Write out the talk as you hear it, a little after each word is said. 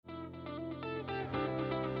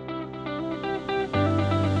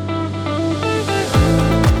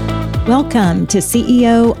Welcome to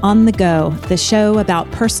CEO on the Go, the show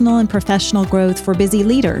about personal and professional growth for busy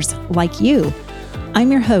leaders like you.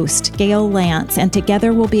 I'm your host, Gail Lance, and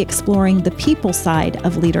together we'll be exploring the people side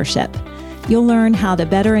of leadership. You'll learn how to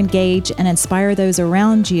better engage and inspire those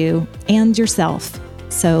around you and yourself.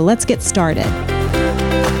 So let's get started.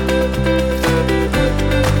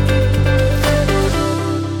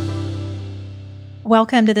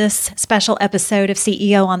 Welcome to this special episode of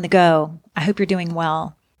CEO on the Go. I hope you're doing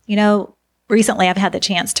well. Recently I've had the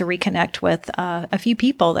chance to reconnect with a few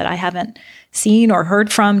people that I haven't seen or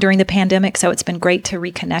heard from during the pandemic, so it's been great to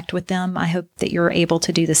reconnect with them. I hope that you're able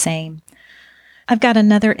to do the same. I've got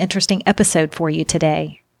another interesting episode for you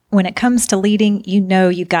today. When it comes to leading,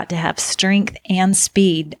 you've got to have strength and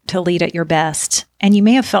speed to lead at your best. And you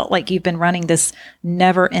may have felt like you've been running this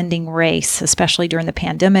never-ending race, especially during the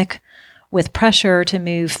pandemic, with pressure to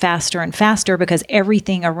move faster and faster because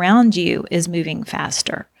everything around you is moving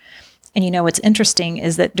faster. And what's interesting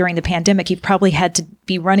is that during the pandemic, you probably had to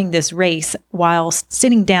be running this race while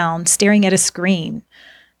sitting down, staring at a screen,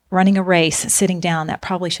 running a race, sitting down. That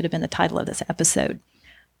probably should have been the title of this episode.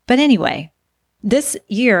 But anyway, this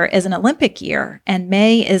year is an Olympic year and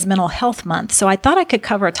May is Mental Health Month. So I thought I could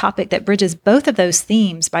cover a topic that bridges both of those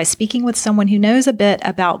themes by speaking with someone who knows a bit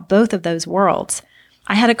about both of those worlds.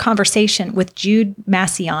 I had a conversation with Jude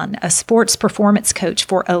Massian, a sports performance coach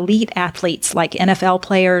for elite athletes like NFL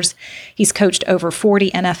players. He's coached over 40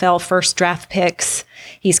 NFL first draft picks.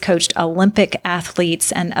 He's coached Olympic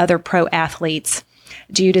athletes and other pro athletes.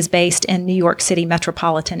 Jude is based in New York City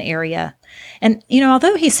metropolitan area. And,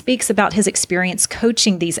 although he speaks about his experience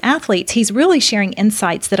coaching these athletes, he's really sharing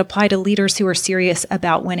insights that apply to leaders who are serious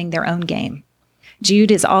about winning their own game.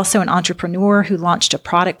 Jude is also an entrepreneur who launched a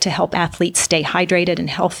product to help athletes stay hydrated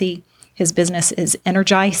and healthy. His business is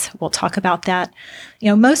Energize. We'll talk about that.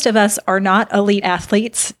 Most of us are not elite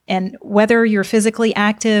athletes, and whether you're physically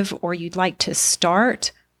active or you'd like to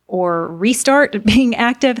start or restart being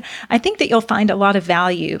active, I think that you'll find a lot of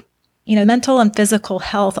value. Mental and physical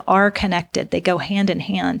health are connected. They go hand in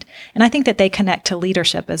hand, and I think that they connect to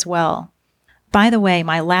leadership as well. By the way,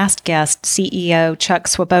 my last guest, CEO Chuck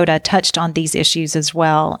Swoboda, touched on these issues as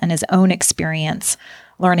well and his own experience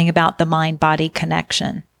learning about the mind-body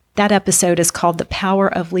connection. That episode is called The Power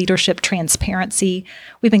of Leadership Transparency.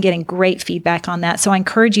 We've been getting great feedback on that, so I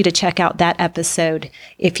encourage you to check out that episode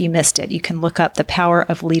if you missed it. You can look up The Power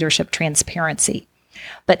of Leadership Transparency.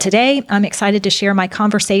 But today, I'm excited to share my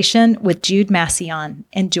conversation with Jude Massian.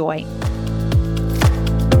 Enjoy.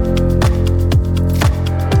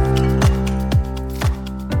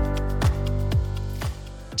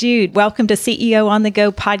 Jude, welcome to CEO on the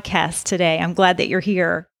Go podcast today. I'm glad that you're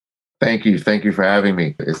here. Thank you. Thank you for having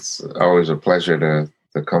me. It's always a pleasure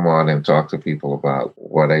to come on and talk to people about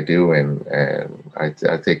what I do, and I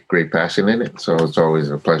take great passion in it. So it's always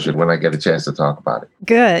a pleasure when I get a chance to talk about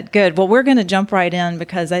it. Good. Well, we're going to jump right in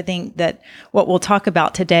because I think that what we'll talk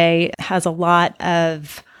about today has a lot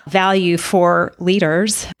of value for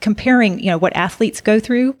leaders. Comparing, what athletes go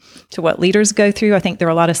through to what leaders go through, I think there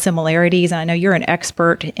are a lot of similarities. And I know you're an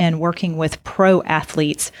expert in working with pro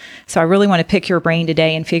athletes. So I really want to pick your brain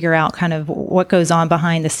today and figure out kind of what goes on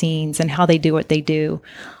behind the scenes and how they do what they do.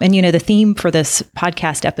 And, the theme for this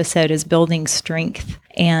podcast episode is building strength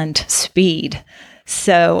and speed.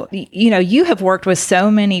 So, you have worked with so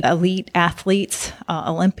many elite athletes,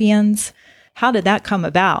 Olympians. How did that come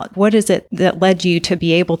about? What is it that led you to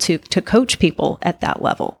be able to coach people at that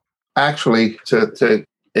level? Actually,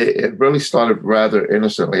 it really started rather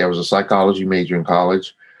innocently. I was a psychology major in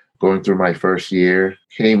college, going through my first year.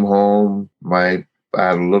 Came home. I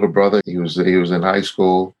had a little brother. He was in high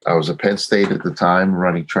school. I was at Penn State at the time,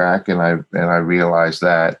 running track, and I realized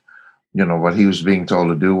that what he was being told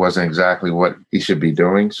to do wasn't exactly what he should be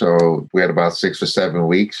doing. So we had about 6 or 7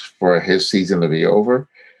 weeks for his season to be over.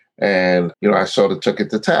 And, I sort of took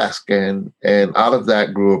it to task, and out of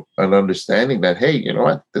that grew an understanding that, hey,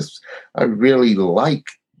 I really like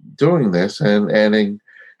doing this. And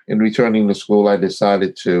in returning to school, I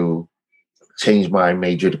decided to change my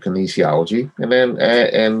major to kinesiology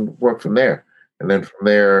and work from there. And then from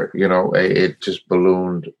there, it just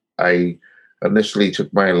ballooned. I initially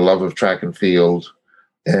took my love of track and field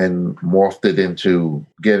and morphed it into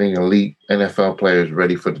getting elite NFL players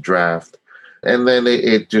ready for the draft. And then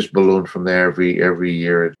it just ballooned from there every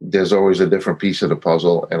year. There's always a different piece of the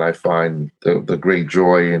puzzle, and I find the great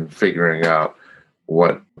joy in figuring out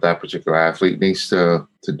what that particular athlete needs to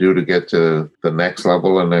do to get to the next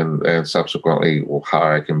level, and subsequently how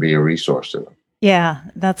I can be a resource to them. Yeah,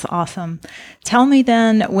 that's awesome. Tell me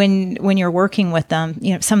then, when you're working with them,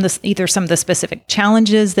 either some of the specific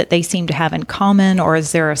challenges that they seem to have in common, or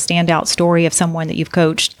is there a standout story of someone that you've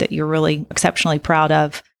coached that you're really exceptionally proud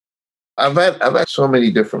of? I've had so many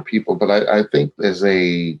different people, but I think there's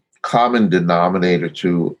a common denominator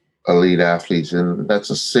to elite athletes, and that's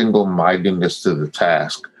a single mindedness to the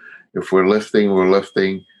task. If we're lifting, we're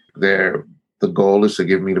lifting. The goal is to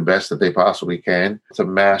give me the best that they possibly can to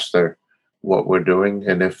master what we're doing.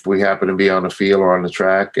 And if we happen to be on the field or on the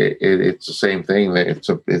track, it's the same thing.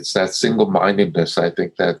 It's that single mindedness. I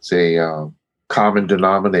think that's a common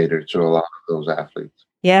denominator to a lot of those athletes.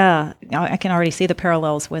 Yeah, I can already see the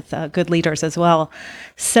parallels with good leaders as well.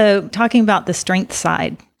 So, talking about the strength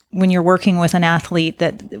side, when you're working with an athlete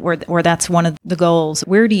where that's one of the goals,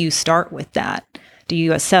 where do you start with that? Do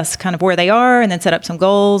you assess kind of where they are and then set up some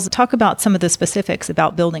goals? Talk about some of the specifics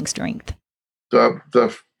about building strength.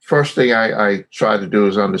 The first thing I try to do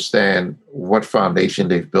is understand what foundation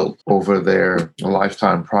they've built over their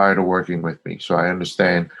lifetime prior to working with me. So I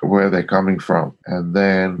understand where they're coming from. And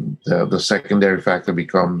then the secondary factor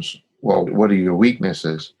becomes, well, what are your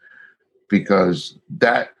weaknesses? Because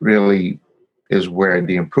that really is where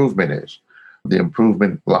the improvement is. The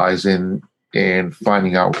improvement lies in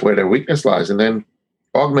finding out where their weakness lies and then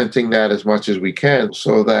augmenting that as much as we can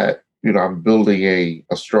so that I'm building a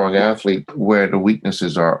strong athlete where the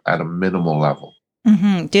weaknesses are at a minimal level.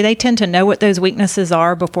 Mm-hmm. Do they tend to know what those weaknesses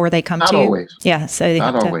are before they come Not to you? always. Yeah, so they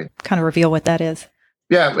Not have always. to kind of reveal what that is.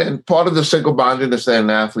 Yeah, and part of the single-mindedness that an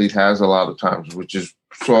athlete has a lot of times, which is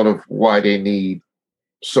sort of why they need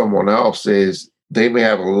someone else, is they may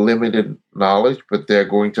have a limited knowledge, but they're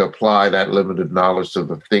going to apply that limited knowledge to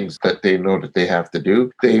the things that they know that they have to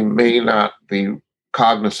do. They may not be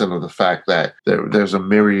cognizant of the fact that there's a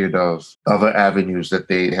myriad of other avenues that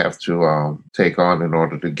they have to take on in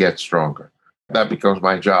order to get stronger. That becomes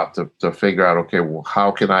my job to figure out, okay, well,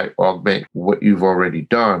 how can I augment what you've already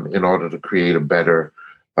done in order to create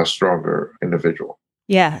a stronger individual?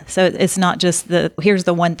 Yeah, so it's not just here's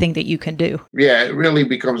the one thing that you can do. Yeah, it really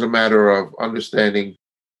becomes a matter of understanding,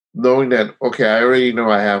 knowing that, okay, I already know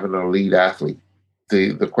I have an elite athlete.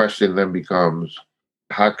 The question then becomes,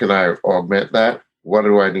 how can I augment that? What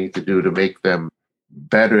do I need to do to make them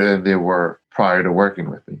better than they were prior to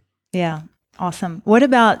working with me? Yeah, awesome. What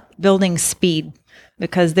about building speed?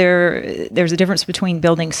 Because there's a difference between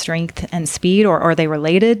building strength and speed, or are they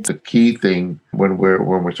related? The key thing when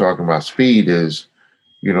we're talking about speed is,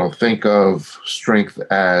 think of strength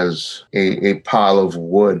as a pile of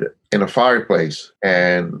wood in a fireplace.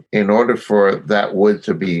 And in order for that wood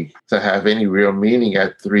to have any real meaning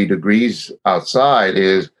at 3 degrees outside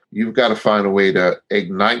is you've got to find a way to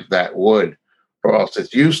ignite that wood or else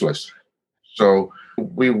it's useless. So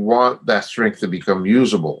we want that strength to become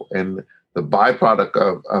usable. And the byproduct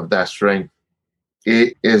of that strength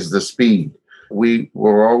is the speed.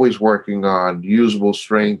 We're always working on usable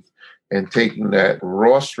strength and taking that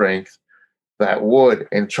raw strength, that wood,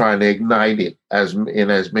 and trying to ignite it in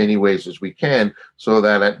as many ways as we can so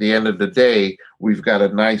that at the end of the day, we've got a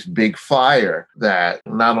nice big fire that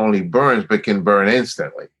not only burns, but can burn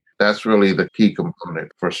instantly. That's really the key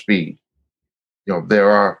component for speed.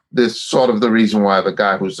 This sort of the reason why the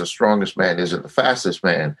guy who's the strongest man isn't the fastest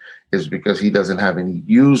man is because he doesn't have any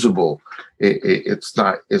usable. It's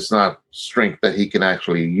not strength that he can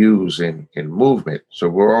actually use in movement. So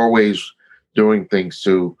we're always doing things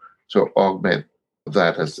to augment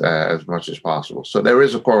that as much as possible. So there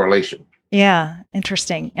is a correlation. Yeah,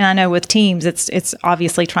 interesting. And I know with teams, it's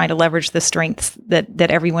obviously trying to leverage the strengths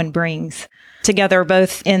that everyone brings together,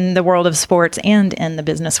 both in the world of sports and in the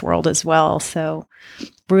business world as well. So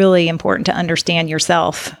really important to understand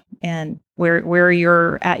yourself and where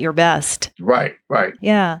you're at your best. Right.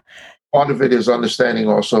 Yeah. Part of it is understanding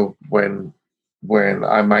also when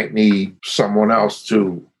I might need someone else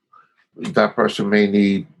that person may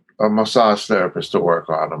need a massage therapist to work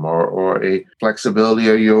on them or a flexibility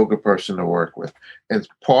or yoga person to work with. And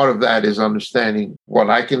part of that is understanding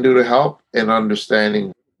what I can do to help and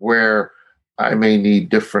understanding where I may need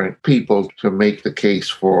different people to make the case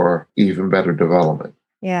for even better development.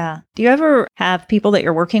 Yeah. Do you ever have people that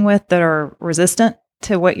you're working with that are resistant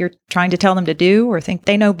to what you're trying to tell them to do or think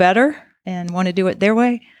they know better and want to do it their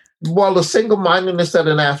way? Well, the single-mindedness that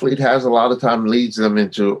an athlete has a lot of time leads them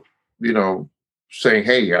into, saying,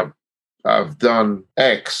 hey, I've done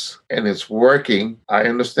X and it's working. I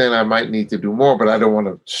understand I might need to do more, but I don't want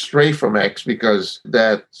to stray from X because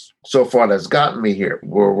that's gotten me here.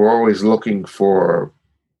 We're always looking for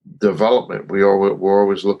development. We're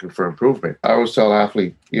always looking for improvement. I always tell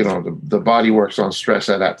athletes, the body works on stress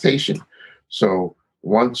adaptation. So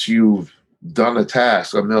once you've done a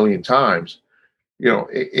task a million times,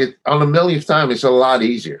 on the millionth time, it's a lot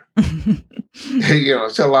easier.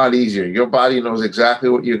 It's a lot easier. Your body knows exactly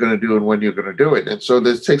what you're going to do and when you're going to do it. And so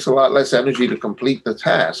this takes a lot less energy to complete the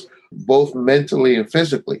task, both mentally and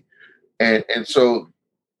physically. And so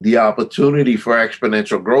the opportunity for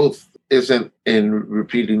exponential growth isn't in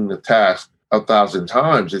repeating the task 1,000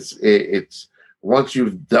 times. It's once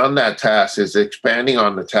you've done that task, it's expanding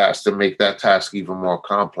on the task to make that task even more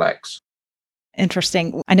complex.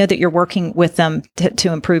 Interesting. I know that you're working with them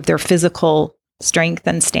to improve their physical strength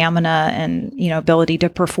and stamina and, ability to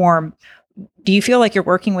perform. Do you feel like you're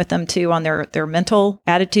working with them too on their mental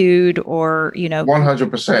attitude or,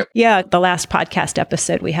 100%. Yeah. The last podcast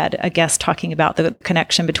episode, we had a guest talking about the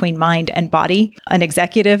connection between mind and body, an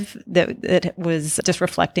executive that was just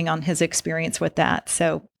reflecting on his experience with that.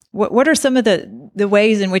 So what are some of the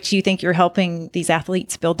ways in which you think you're helping these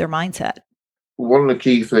athletes build their mindset? One of the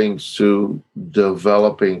key things to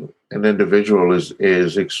developing an individual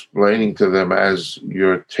is explaining to them as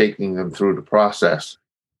you're taking them through the process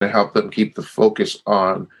to help them keep the focus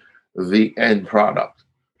on the end product.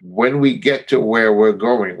 When we get to where we're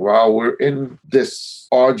going, while we're in this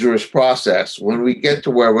arduous process, when we get to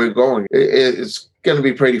where we're going, it's going to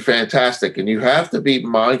be pretty fantastic. And you have to be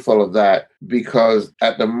mindful of that because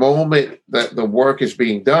at the moment that the work is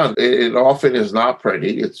being done, it often is not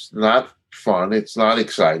pretty. It's not fun. It's not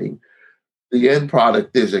exciting. The end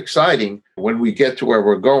product is exciting. When we get to where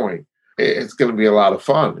we're going, it's going to be a lot of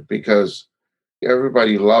fun because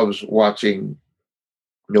everybody loves watching.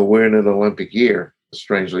 We're in an Olympic year,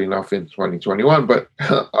 strangely enough, in 2021, but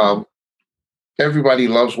everybody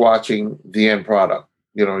loves watching the end product.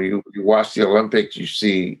 You watch the Olympics, you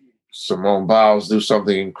see Simone Biles do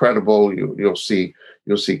something incredible. You'll see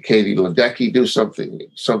Katie Ledecky do something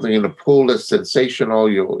in the pool that's sensational.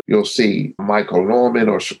 You'll see Michael Norman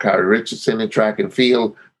or Sha'Carri Richardson in track and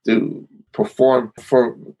field do perform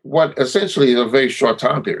for what essentially is a very short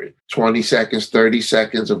time period, 20 seconds, 30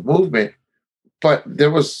 seconds of movement. But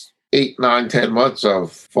there was 8, 9, 10 months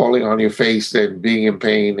of falling on your face and being in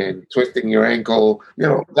pain and twisting your ankle.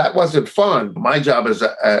 That wasn't fun. My job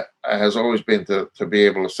has always been to be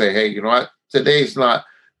able to say, hey, you know what? Today's not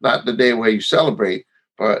the day where you celebrate,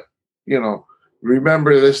 but,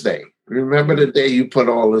 remember this day. Remember the day you put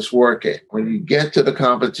all this work in. When you get to the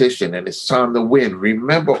competition and it's time to win,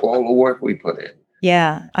 remember all the work we put in.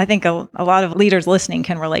 Yeah, I think a lot of leaders listening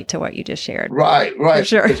can relate to what you just shared. Right. For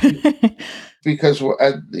sure. Because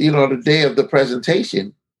the day of the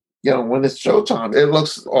presentation, when it's showtime, it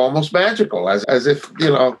looks almost magical, as if,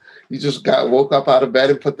 you just woke up out of bed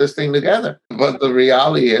and put this thing together. But the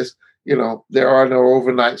reality is, there are no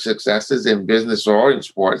overnight successes in business or in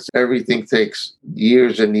sports. Everything takes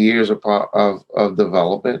years and years of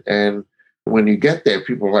development. And when you get there,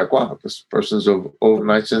 people are like, wow, this person's an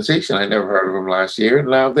overnight sensation. I never heard of them last year. And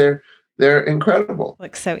now they're incredible.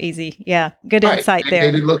 Looks so easy. Yeah. Good insight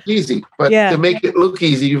there. They look easy. But to make it look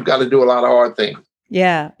easy, you've got to do a lot of hard things.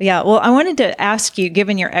 Yeah. Yeah. Well, I wanted to ask you,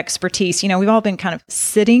 given your expertise, we've all been kind of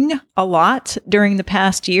sitting a lot during the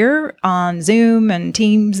past year on Zoom and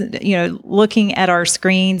Teams, looking at our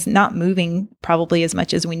screens, not moving probably as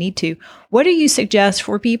much as we need to. What do you suggest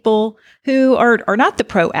for people who are not the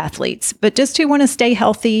pro athletes, but just who want to stay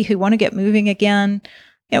healthy, who want to get moving again?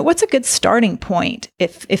 What's a good starting point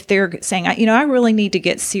if they're saying, I really need to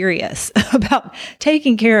get serious about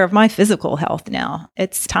taking care of my physical health now?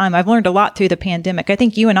 It's time. I've learned a lot through the pandemic. I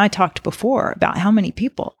think you and I talked before about how many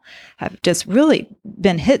people have just really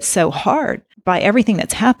been hit so hard by everything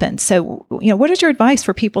that's happened. So, what is your advice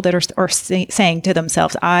for people that are saying to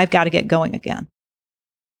themselves, I've got to get going again?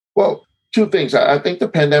 Well, two things. I think the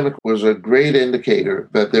pandemic was a great indicator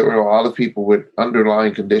that there were a lot of people with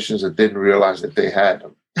underlying conditions that didn't realize that they had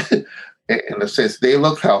them. In a sense, they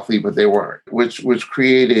looked healthy, but they weren't, which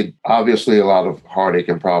created obviously a lot of heartache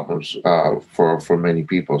and problems for many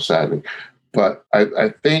people, sadly. But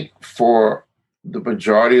I think for the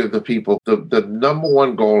majority of the people, the number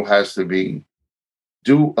one goal has to be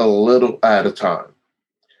do a little at a time.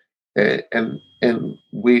 And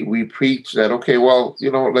we preach that, okay, well,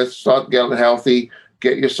 let's start getting healthy,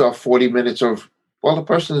 get yourself 40 minutes of, well, the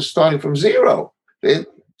person is starting from zero.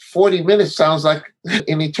 40 minutes sounds like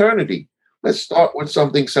an eternity. Let's start with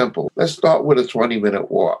something simple. Let's start with a 20-minute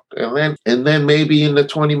walk. And then maybe in the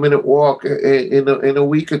 20-minute walk in a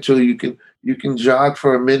week or two, you can jog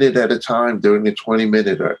for a minute at a time during the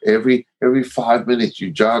 20-minute, or every 5 minutes you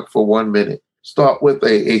jog for 1 minute. Start with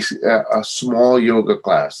a small yoga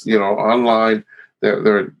class. Online,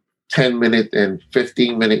 there are 10-minute and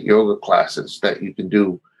 15-minute yoga classes that you can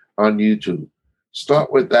do on YouTube.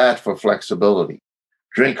 Start with that for flexibility.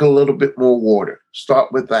 Drink a little bit more water.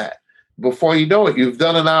 Start with that. Before you know it, you've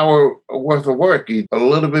done an hour worth of work. A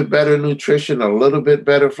little bit better nutrition, a little bit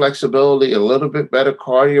better flexibility, a little bit better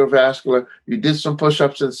cardiovascular. You did some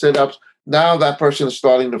push-ups and sit-ups. Now that person is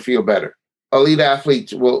starting to feel better. Elite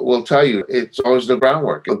athletes will tell you it's always the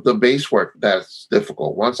groundwork, the base work that's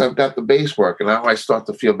difficult. Once I've got the base work and now I start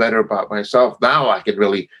to feel better about myself, now I can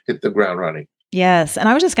really hit the ground running. Yes. And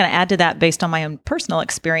I was just going to add to that based on my own personal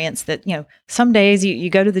experience that, some days you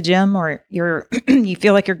go to the gym or you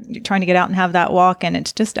feel like you're trying to get out and have that walk and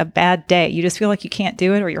it's just a bad day. You just feel like you can't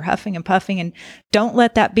do it or you're huffing and puffing, and don't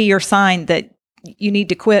let that be your sign that you need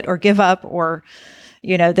to quit or give up or,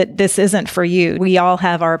 that this isn't for you. We all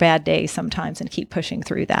have our bad days sometimes and keep pushing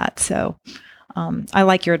through that. So I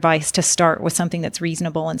like your advice to start with something that's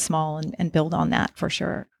reasonable and small and build on that for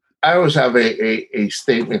sure. I always have a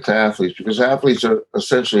statement to athletes, because athletes are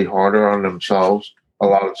essentially harder on themselves a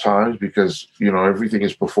lot of times because, everything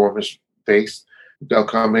is performance based. They'll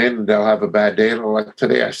come in and they'll have a bad day and they're like,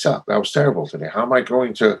 today I suck. That was terrible today. How am I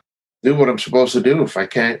going to do what I'm supposed to do if I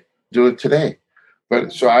can't do it today?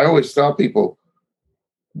 But so I always tell people,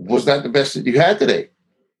 was that the best that you had today?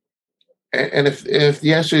 And if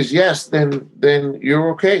the answer is yes, then you're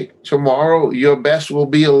okay. Tomorrow, your best will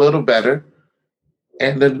be a little better.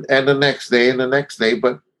 And the next day and the next day.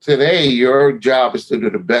 But today, your job is to do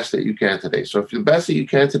the best that you can today. So if the best that you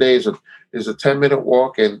can today is a 10-minute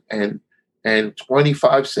walk and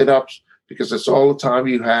 25 sit-ups, because that's all the time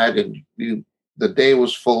you had and the day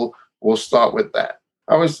was full, we'll start with that.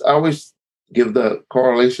 I always give the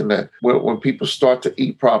correlation that when people start to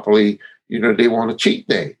eat properly, they want a cheat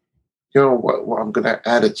day. Well, I'm going to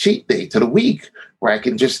add a cheat day to the week where I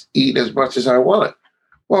can just eat as much as I want.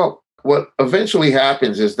 Well, what eventually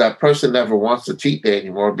happens is that person never wants to cheat day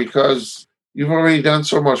anymore because you've already done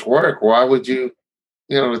so much work. Why would you,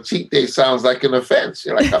 the cheat day sounds like an offense.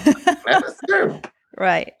 You're like, oh, man, that's terrible.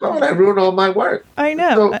 Right. Oh, that ruined all my work. I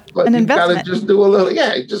know. So, but an you investment. Gotta just do a little,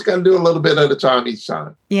 you just got to do a little bit at a time each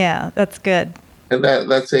time. Yeah, that's good. And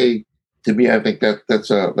to me, I think that's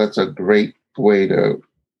a great way to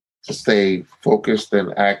stay focused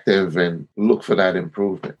and active and look for that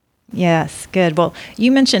improvement. Yes, good. Well,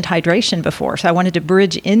 you mentioned hydration before, so I wanted to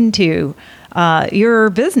bridge into your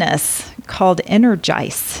business called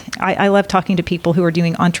Energize. I love talking to people who are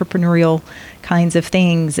doing entrepreneurial kinds of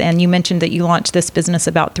things, and you mentioned that you launched this business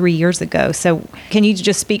about 3 years ago. So can you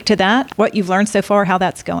just speak to that, what you've learned so far, how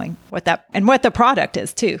that's going, what the product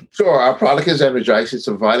is too? Sure. Our product is Energize. It's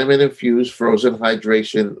a vitamin-infused frozen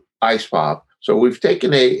hydration ice pop. So we've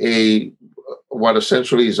taken what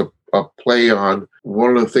essentially is a play on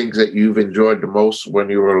one of the things that you've enjoyed the most when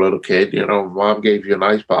you were a little kid. Mom gave you an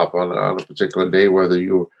ice pop on a particular day, whether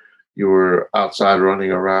you were outside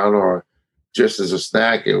running around or just as a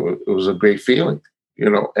snack. It was a great feeling,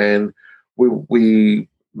 and we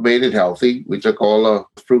made it healthy. We took all the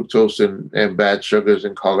fructose and bad sugars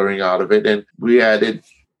and coloring out of it, and we added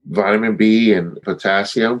vitamin B and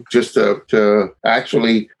potassium just to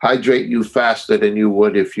actually hydrate you faster than you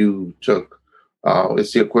would if you took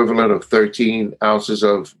it's the equivalent of 13 ounces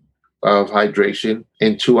of hydration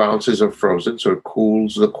in 2 ounces of frozen. So it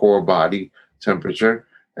cools the core body temperature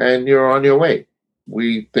and you're on your way.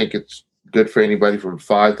 We think it's good for anybody from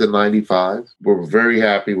 5 to 95. We're very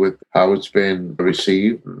happy with how it's been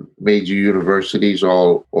received. Major universities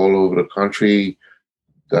all over the country,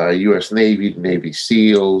 the U.S. Navy, the Navy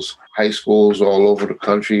SEALs, high schools all over the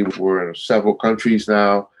country. We're in several countries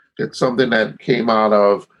now. It's something that came out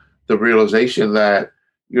of the realization that,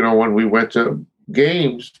 when we went to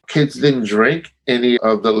games, kids didn't drink any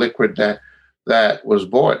of the liquid that was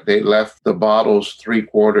bought. They left the bottles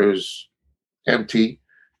 3/4 empty.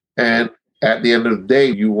 And at the end of the day,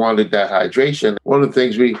 you wanted that hydration. One of the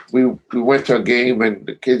things we went to a game and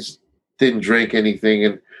the kids didn't drink anything,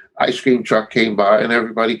 and ice cream truck came by and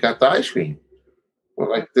everybody got the ice cream. We're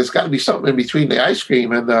like, there's got to be something in between the ice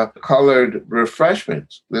cream and the colored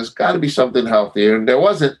refreshments. There's got to be something healthier. And there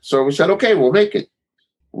wasn't. So we said, okay, we'll make it.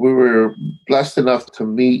 We were blessed enough to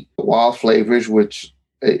meet Wild Flavors, which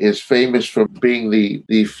is famous for being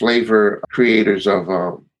the flavor creators of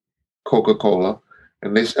Coca-Cola.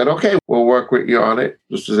 And they said, okay, we'll work with you on it.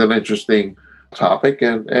 This is an interesting topic,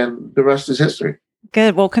 and the rest is history.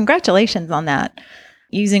 Good. Well, congratulations on that.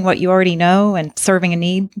 Using what you already know and serving a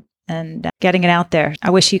need and getting it out there. I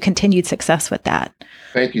wish you continued success with that.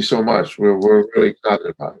 Thank you so much. We're really excited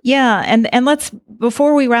about it. Yeah. And let's,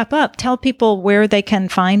 before we wrap up, tell people where they can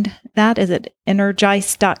find that. Is it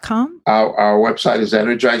energize.com? Our website is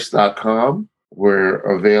energize.com. We're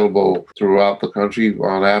available throughout the country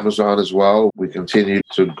on Amazon as well. We continue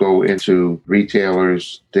to go into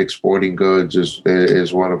retailers. Dick's Sporting Goods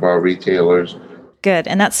is one of our retailers. Good.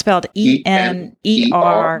 And that's spelled ENERGICE.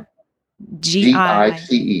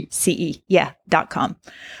 Yeah, .com.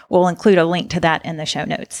 We'll include a link to that in the show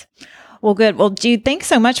notes. Well, good. Well, Jude, thanks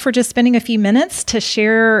so much for just spending a few minutes to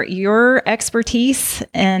share your expertise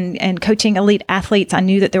and coaching elite athletes. I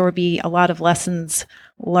knew that there would be a lot of lessons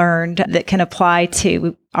learned that can apply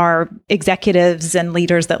to our executives and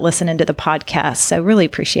leaders that listen into the podcast. So really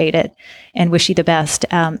appreciate it and wish you the best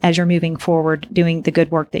as you're moving forward doing the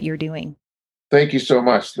good work that you're doing. Thank you so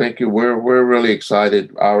much. Thank you. We're really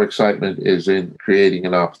excited. Our excitement is in creating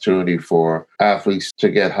an opportunity for athletes to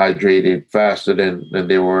get hydrated faster than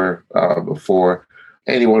they were before.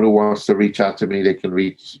 Anyone who wants to reach out to me, they can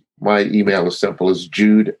reach my email as simple as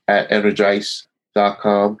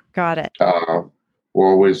jude@energize.com. Got it. We're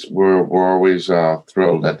always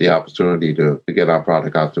thrilled at the opportunity to get our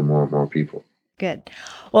product out to more and more people. Good.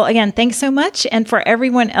 Well, again, thanks so much. And for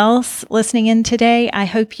everyone else listening in today, I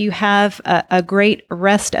hope you have a great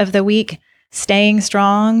rest of the week, staying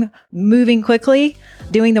strong, moving quickly,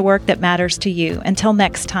 doing the work that matters to you. Until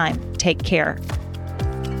next time, take care.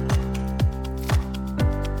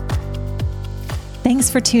 Thanks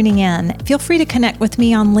for tuning in. Feel free to connect with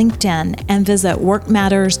me on LinkedIn and visit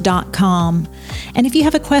workmatters.com. And if you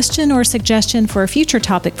have a question or suggestion for a future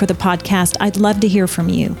topic for the podcast, I'd love to hear from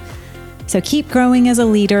you. So keep growing as a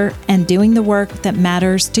leader and doing the work that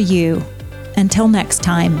matters to you. Until next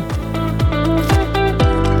time.